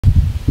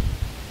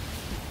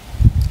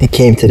It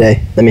came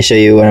today. Let me show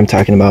you what I'm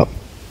talking about.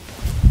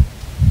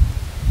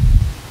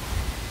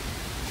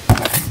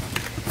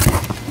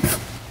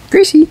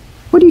 Gracie,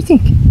 what do you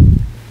think?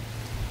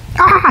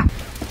 Ah!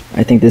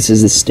 I think this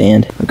is the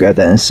stand. I'll grab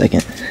that in a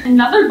second.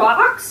 Another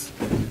box?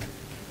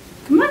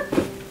 Come on.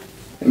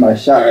 Am I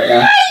shot right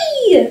now?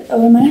 Hey!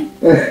 Oh, am I?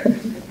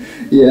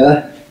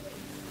 Yeah.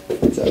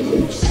 It's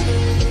ugly.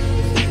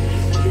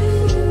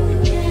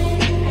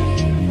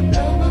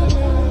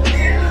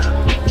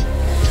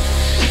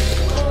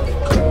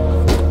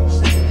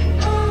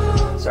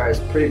 Sorry,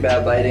 it's pretty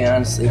bad lighting,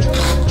 honestly.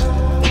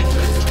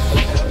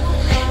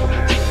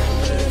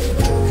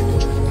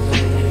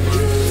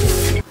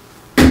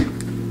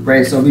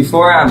 Right, so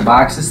before I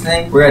unbox this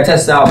thing, we're gonna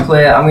test it out,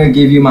 play it. I'm gonna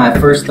give you my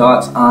first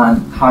thoughts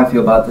on how I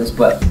feel about this,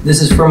 but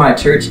this is for my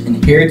church.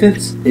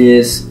 Inheritance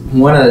is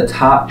one of the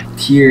top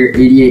tier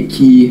 88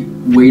 key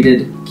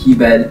weighted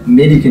keybed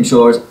MIDI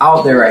controllers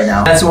out there right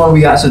now. That's the one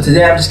we got. So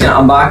today I'm just gonna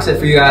unbox it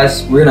for you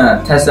guys. We're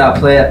gonna test it out,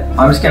 play it.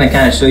 I'm just gonna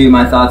kind of show you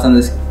my thoughts on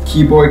this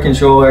keyboard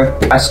controller.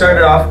 I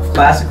started off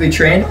classically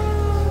trained,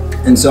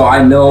 and so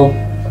I know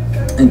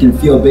and can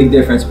feel a big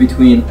difference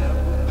between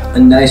a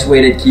nice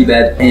weighted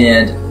keybed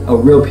and a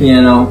real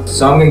piano.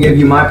 So I'm gonna give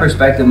you my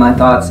perspective, my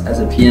thoughts as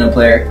a piano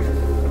player,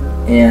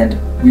 and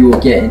we will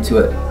get into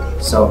it.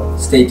 So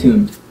stay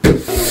tuned.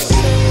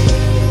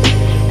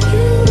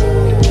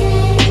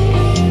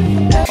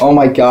 Oh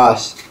my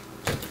gosh.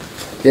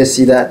 You guys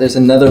see that? There's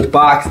another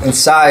box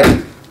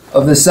inside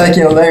of the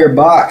second layer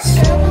box.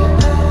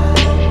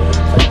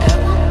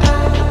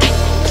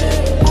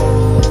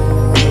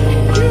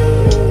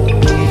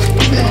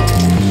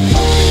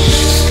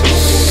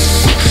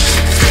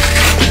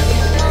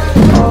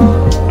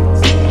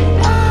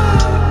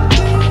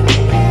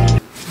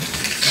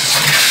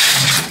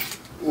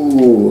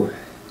 Ooh,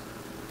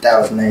 that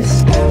was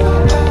nice.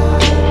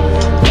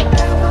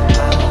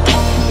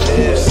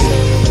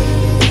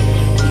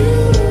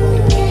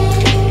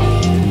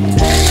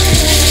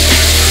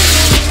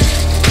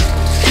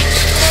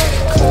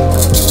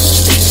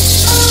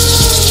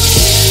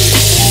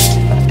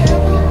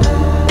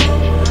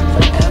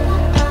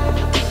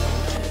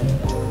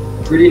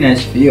 Pretty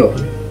nice feel.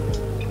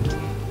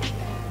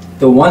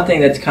 The one thing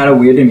that's kind of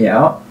weirding me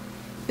out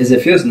is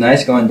it feels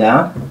nice going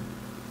down.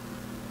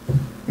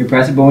 You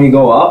press it, but when you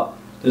go up,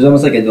 there's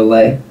almost like a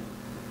delay.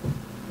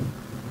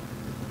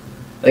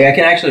 Like I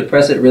can actually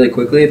press it really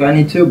quickly if I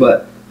need to,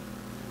 but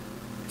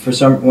for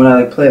some, when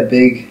I like play a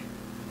big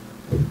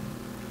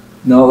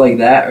note like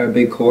that or a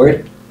big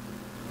chord,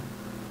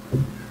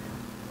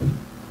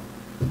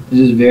 it's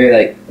just very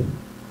like,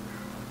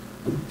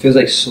 feels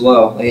like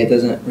slow, like it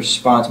doesn't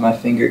respond to my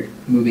finger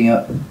moving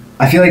up.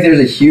 I feel like there's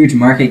a huge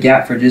market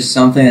gap for just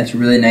something that's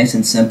really nice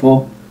and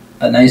simple.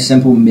 A nice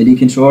simple MIDI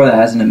controller that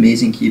has an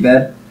amazing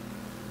keybed,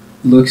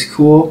 looks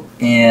cool,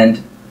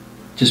 and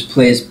just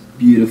plays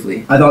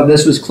beautifully. I thought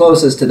this was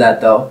closest to that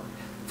though,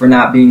 for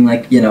not being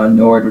like, you know, a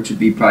Nord, which would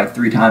be probably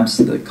 3 times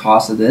the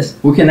cost of this.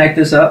 We'll connect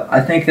this up. I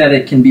think that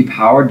it can be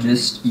powered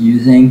just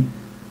using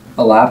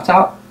a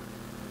laptop,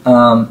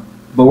 but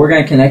we're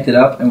gonna connect it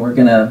up and we're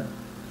gonna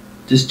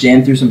just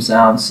jam through some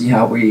sounds, see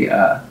how we,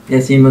 yeah,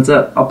 see what's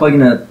up. I'll plug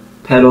in a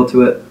pedal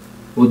to it.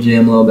 We'll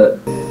jam a little bit.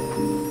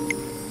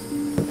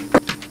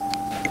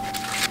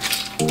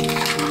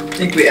 I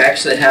think we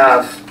actually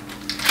have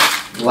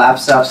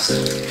laptop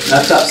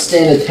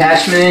stand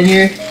attachment in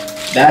here.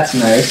 That's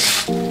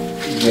nice.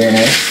 Very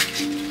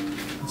nice.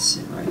 Let's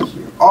see right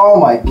here. Oh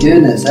my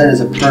goodness, that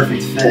is a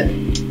perfect fit.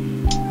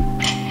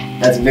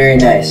 That's very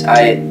nice.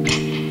 I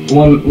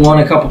won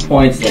a couple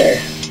points there.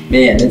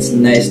 Man, it's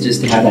nice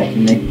just to have that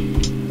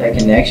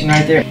connection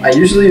right there. I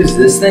usually use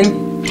this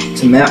thing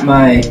to map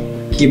my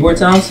keyboard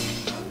sounds.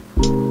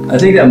 I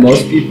think that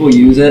most people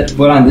use it,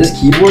 but on this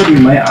keyboard you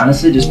might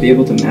honestly just be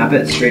able to map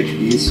it straight to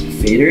these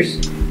faders.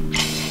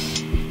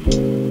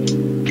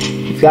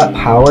 It's got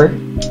power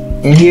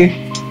in here,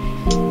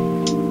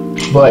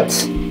 but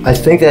I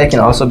think that it can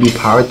also be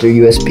powered through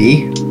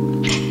USB.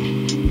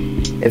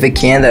 If it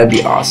can, that would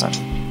be awesome.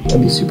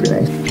 That'd be super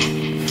nice.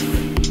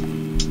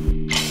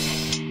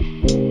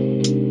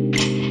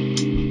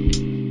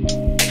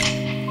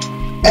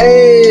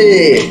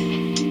 Hey!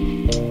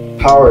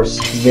 Powers,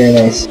 very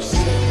nice.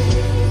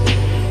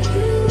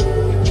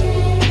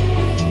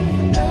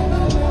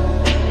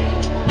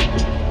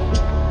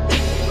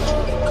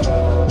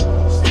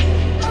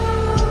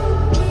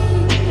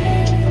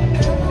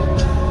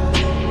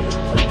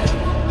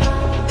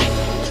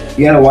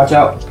 You gotta watch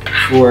out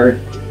for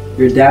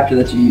your adapter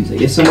that you use. I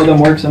guess some of them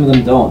work, some of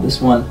them don't. This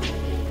one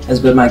has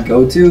been my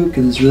go-to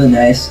because it's really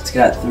nice. It's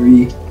got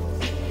 3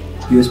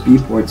 USB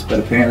ports, but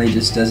apparently it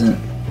just doesn't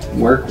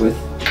work with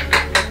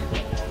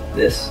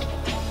this.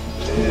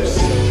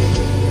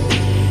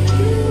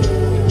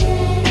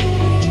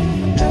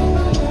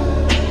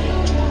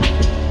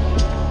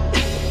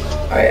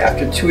 Alright,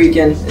 after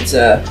tweaking, it's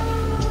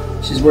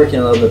she's working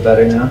a little bit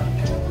better now.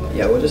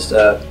 Yeah, we'll just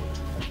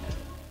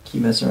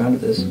keep messing around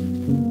with this.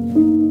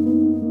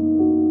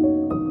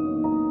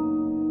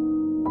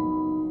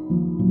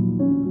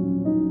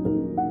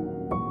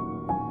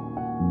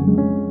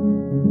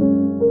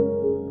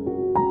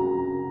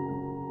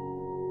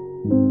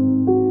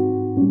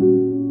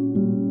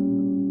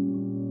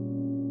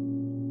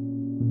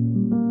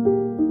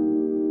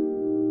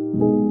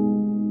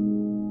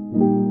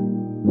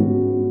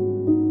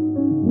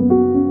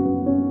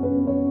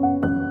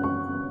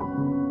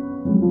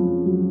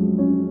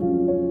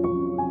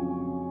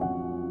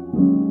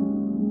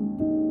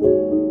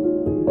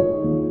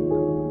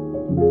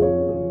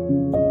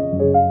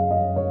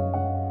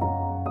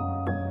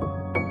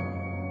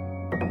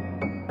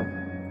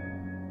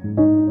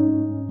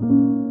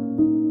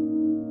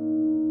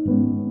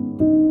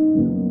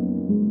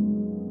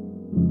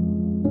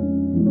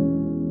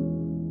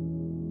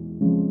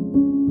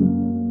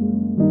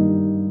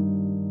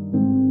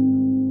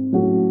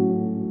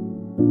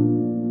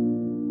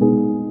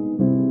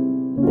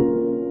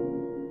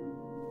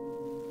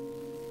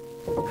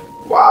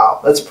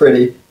 Wow, that's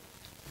pretty.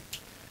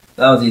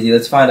 That was easy.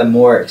 Let's find a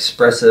more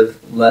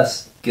expressive,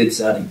 less good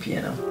sounding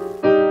piano.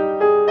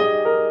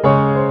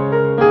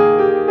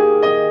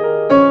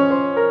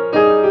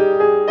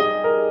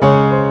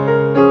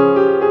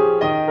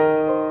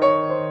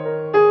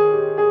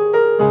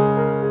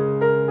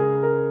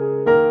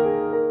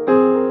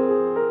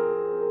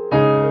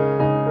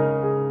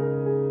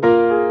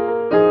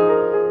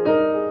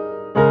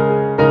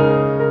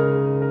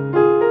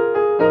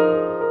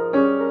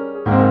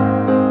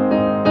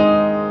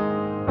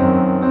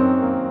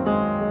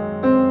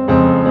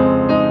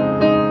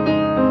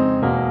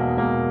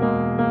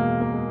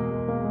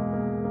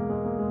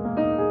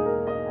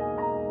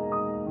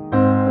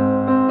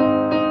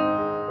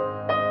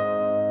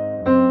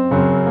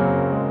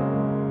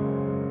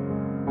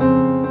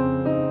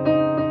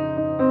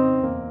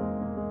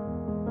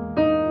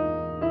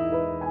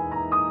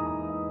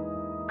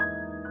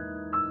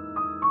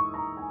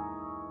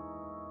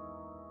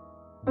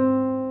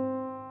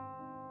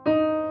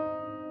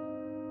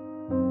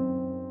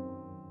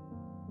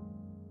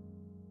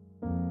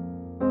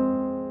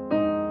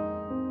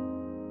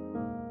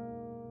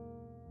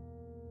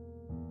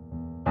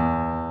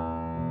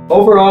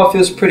 Overall, it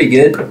feels pretty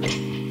good.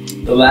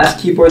 The last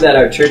keyboard that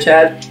our church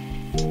had,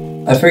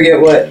 I forget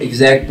what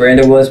exact brand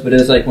it was, but it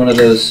was like one of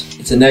those,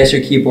 it's a nicer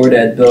keyboard that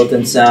had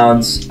built-in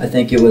sounds. I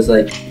think it was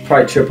like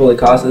probably triple the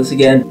cost of this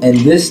again. And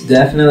this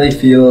definitely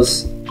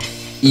feels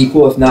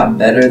equal, if not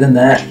better than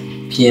that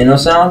piano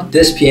sound.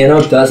 This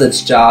piano does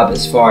its job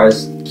as far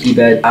as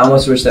keybed. I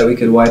almost wish that we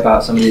could wipe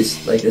out some of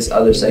these, like this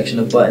other section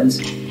of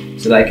buttons,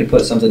 so that I could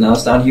put something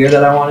else down here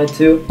that I wanted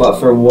to. But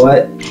for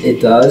what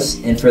it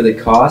does and for the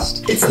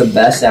cost, it's the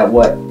best at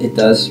what it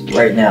does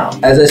right now.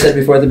 As I said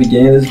before at the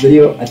beginning of this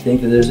video, I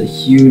think that there's a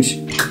huge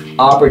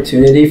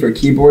opportunity for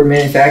keyboard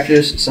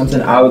manufacturers.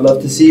 Something I would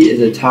love to see is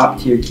a top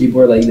tier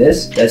keyboard like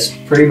this that's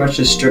pretty much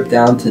just stripped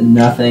down to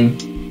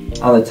nothing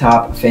on the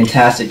top.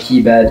 Fantastic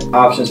keybed,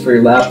 options for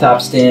your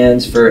laptop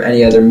stands, for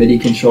any other MIDI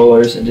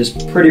controllers, and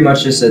just pretty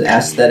much just an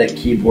aesthetic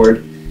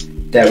keyboard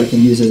that we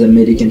can use as a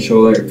MIDI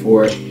controller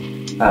for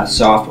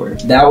software.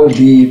 That would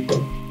be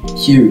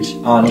huge,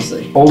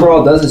 honestly.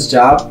 Overall, it does its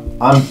job.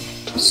 I'm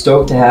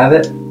stoked to have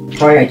it.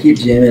 Probably gonna keep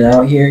jamming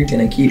out here,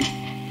 gonna keep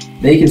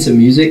making some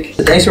music.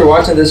 So thanks for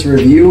watching this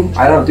review.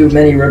 I don't do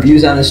many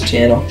reviews on this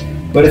channel,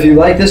 but if you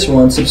like this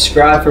one,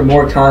 subscribe for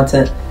more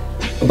content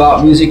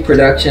about music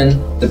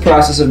production, the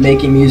process of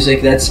making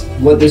music. That's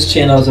what this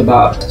channel is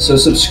about. So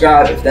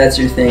subscribe if that's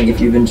your thing, if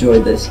you've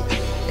enjoyed this,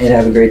 and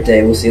have a great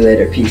day. We'll see you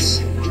later.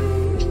 Peace.